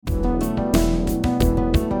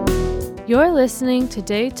You're listening to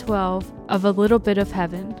Day 12 of A Little Bit of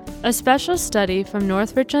Heaven, a special study from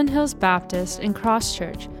North Richland Hills Baptist and Cross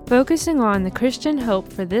Church, focusing on the Christian hope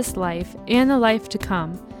for this life and the life to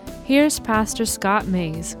come. Here's Pastor Scott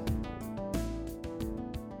Mays.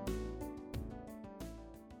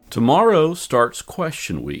 Tomorrow starts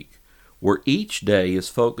Question Week, where each day is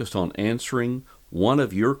focused on answering one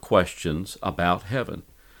of your questions about heaven.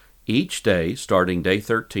 Each day, starting day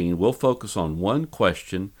 13, we'll focus on one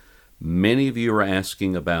question many of you are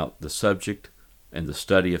asking about the subject and the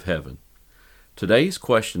study of heaven. Today's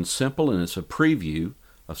question is simple, and it's a preview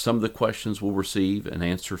of some of the questions we'll receive and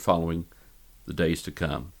answer following the days to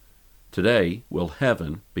come. Today, will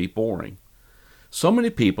heaven be boring? So many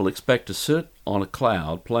people expect to sit on a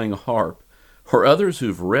cloud playing a harp, or others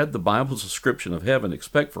who've read the Bible's description of heaven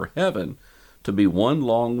expect for heaven to be one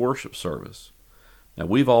long worship service. Now,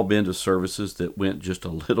 we've all been to services that went just a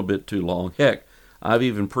little bit too long. Heck, I've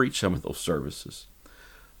even preached some of those services.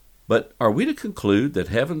 But are we to conclude that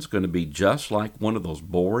heaven's going to be just like one of those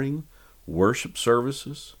boring worship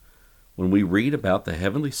services when we read about the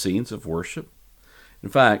heavenly scenes of worship? In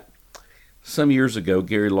fact, some years ago,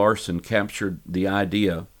 Gary Larson captured the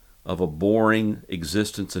idea of a boring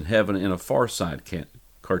existence in heaven in a Far Side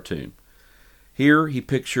cartoon. Here he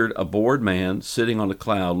pictured a bored man sitting on a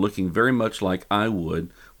cloud looking very much like I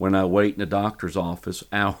would when I wait in a doctor's office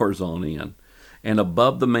hours on end. And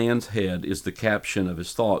above the man's head is the caption of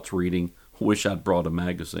his thoughts reading, "Wish I'd brought a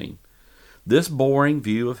magazine." This boring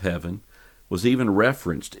view of heaven was even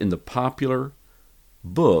referenced in the popular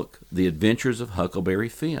book, The Adventures of Huckleberry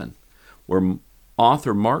Finn, where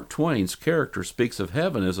author Mark Twain's character speaks of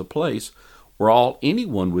heaven as a place where all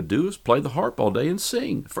anyone would do is play the harp all day and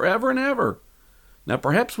sing forever and ever. Now,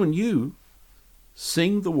 perhaps when you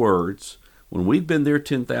sing the words, when we've been there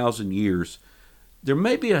 10,000 years, there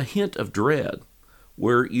may be a hint of dread,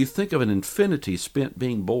 where you think of an infinity spent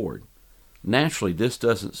being bored. Naturally, this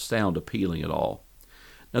doesn't sound appealing at all.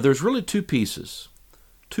 Now, there's really two pieces,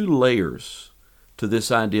 two layers to this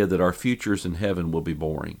idea that our futures in heaven will be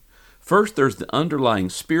boring. First, there's the underlying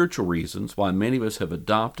spiritual reasons why many of us have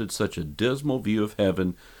adopted such a dismal view of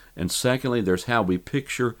heaven, and secondly, there's how we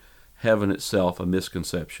picture heaven itself, a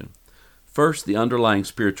misconception. First, the underlying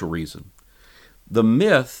spiritual reason. The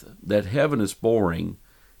myth that heaven is boring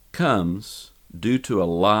comes due to a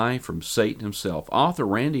lie from Satan himself. Author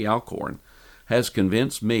Randy Alcorn has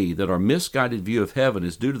convinced me that our misguided view of heaven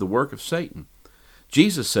is due to the work of Satan.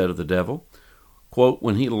 Jesus said of the devil, quote,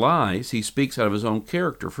 "When he lies, he speaks out of his own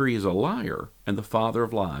character, for he is a liar and the father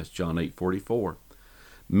of lies," John 8:44.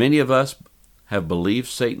 Many of us have believed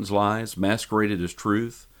Satan's lies, masqueraded as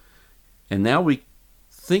truth, and now we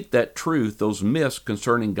think that truth, those myths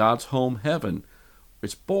concerning God's home, heaven,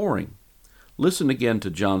 it's boring. Listen again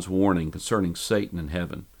to John's warning concerning Satan and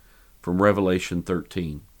heaven from Revelation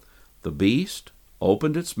 13. "The beast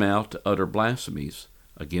opened its mouth to utter blasphemies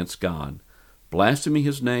against God, blaspheming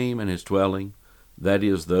his name and his dwelling, that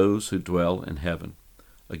is, those who dwell in heaven."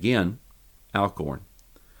 Again, Alcorn.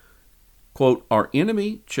 Quote, "Our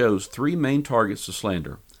enemy chose three main targets to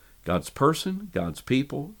slander: God's person, God's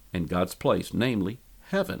people, and God's place, namely,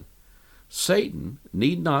 heaven. Satan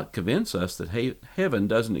need not convince us that heaven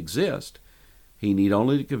doesn't exist. He need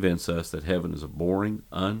only to convince us that heaven is a boring,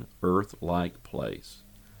 unearth-like place."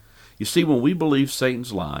 You see, when we believe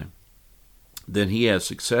Satan's lie, then he has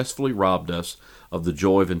successfully robbed us of the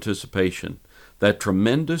joy of anticipation, that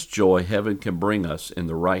tremendous joy heaven can bring us in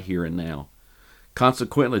the right here and now.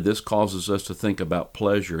 Consequently, this causes us to think about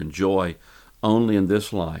pleasure and joy only in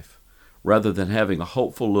this life, rather than having a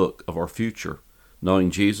hopeful look of our future, knowing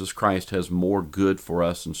Jesus Christ has more good for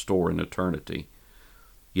us in store in eternity.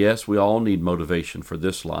 Yes, we all need motivation for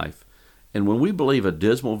this life, and when we believe a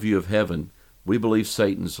dismal view of heaven, we believe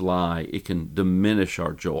Satan's lie, it can diminish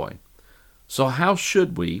our joy. So how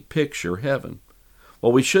should we picture heaven?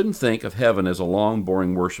 Well, we shouldn't think of heaven as a long,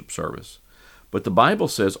 boring worship service, but the Bible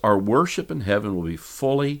says our worship in heaven will be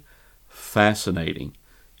fully fascinating.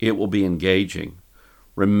 It will be engaging.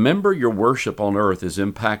 Remember, your worship on earth is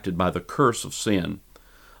impacted by the curse of sin.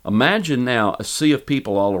 Imagine now a sea of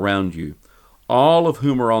people all around you, all of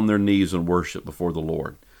whom are on their knees in worship before the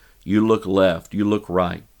Lord. You look left, you look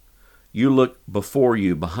right, you look before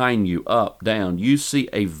you, behind you, up, down. You see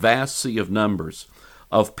a vast sea of numbers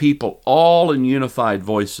of people, all in unified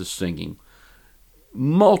voices singing.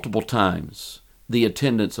 Multiple times the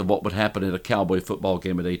attendance of what would happen at a Cowboy football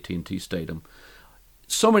game at AT&T Stadium.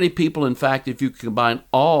 So many people, in fact, if you combine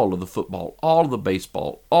all of the football, all of the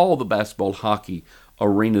baseball, all of the basketball, hockey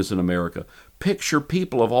arenas in America, picture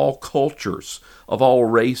people of all cultures, of all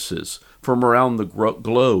races, from around the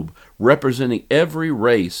globe, representing every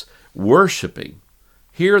race, worshiping.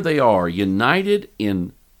 Here they are, united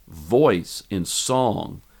in voice, in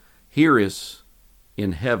song. Here is,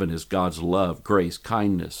 in heaven, is God's love, grace,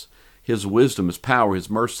 kindness, His wisdom, His power, His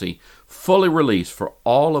mercy, fully released for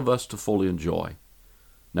all of us to fully enjoy.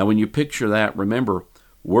 Now, when you picture that, remember,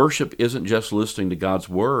 worship isn't just listening to God's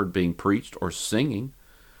word being preached or singing.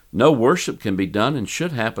 No, worship can be done and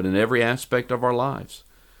should happen in every aspect of our lives.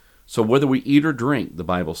 So whether we eat or drink, the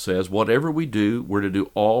Bible says, whatever we do, we're to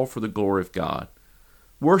do all for the glory of God.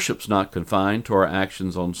 Worship's not confined to our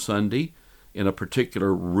actions on Sunday in a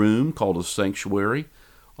particular room called a sanctuary.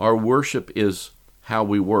 Our worship is how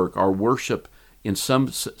we work. Our worship in some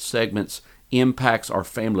segments impacts our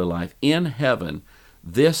family life. In heaven,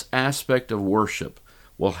 this aspect of worship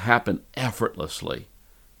will happen effortlessly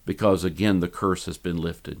because, again, the curse has been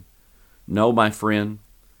lifted. No, my friend,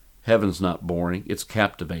 heaven's not boring. It's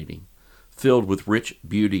captivating, filled with rich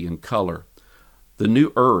beauty and color. The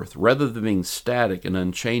new earth, rather than being static and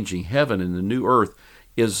unchanging, heaven and the new earth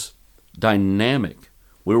is dynamic.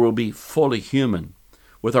 We will be fully human.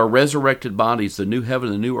 With our resurrected bodies, the new heaven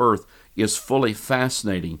and the new earth is fully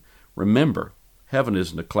fascinating. Remember, heaven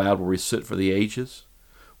isn't a cloud where we sit for the ages,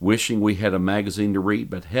 wishing we had a magazine to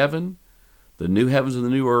read, but heaven, the new heavens and the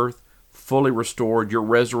new earth, fully restored, your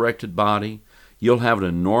resurrected body, you'll have an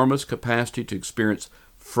enormous capacity to experience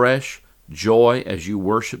fresh joy as you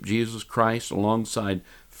worship Jesus Christ alongside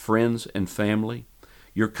friends and family.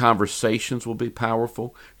 Your conversations will be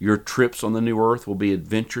powerful. Your trips on the new earth will be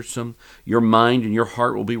adventuresome. Your mind and your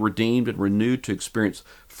heart will be redeemed and renewed to experience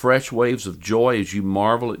fresh waves of joy as you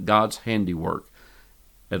marvel at God's handiwork,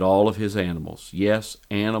 at all of His animals. Yes,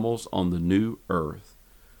 animals on the new earth.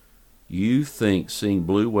 You think seeing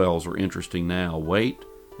blue whales are interesting now. Wait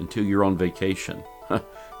until you're on vacation,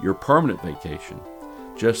 your permanent vacation.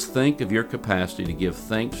 Just think of your capacity to give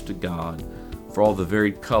thanks to God for all the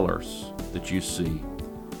varied colors that you see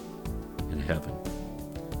in heaven.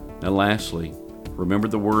 Now lastly, remember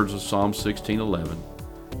the words of Psalm 16:11.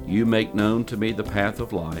 You make known to me the path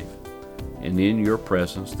of life, and in your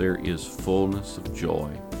presence there is fullness of joy.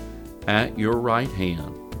 At your right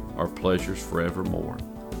hand are pleasures forevermore.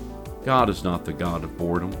 God is not the God of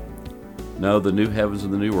boredom. No, the new heavens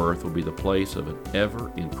and the new earth will be the place of an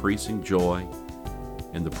ever-increasing joy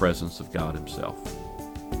in the presence of God Himself.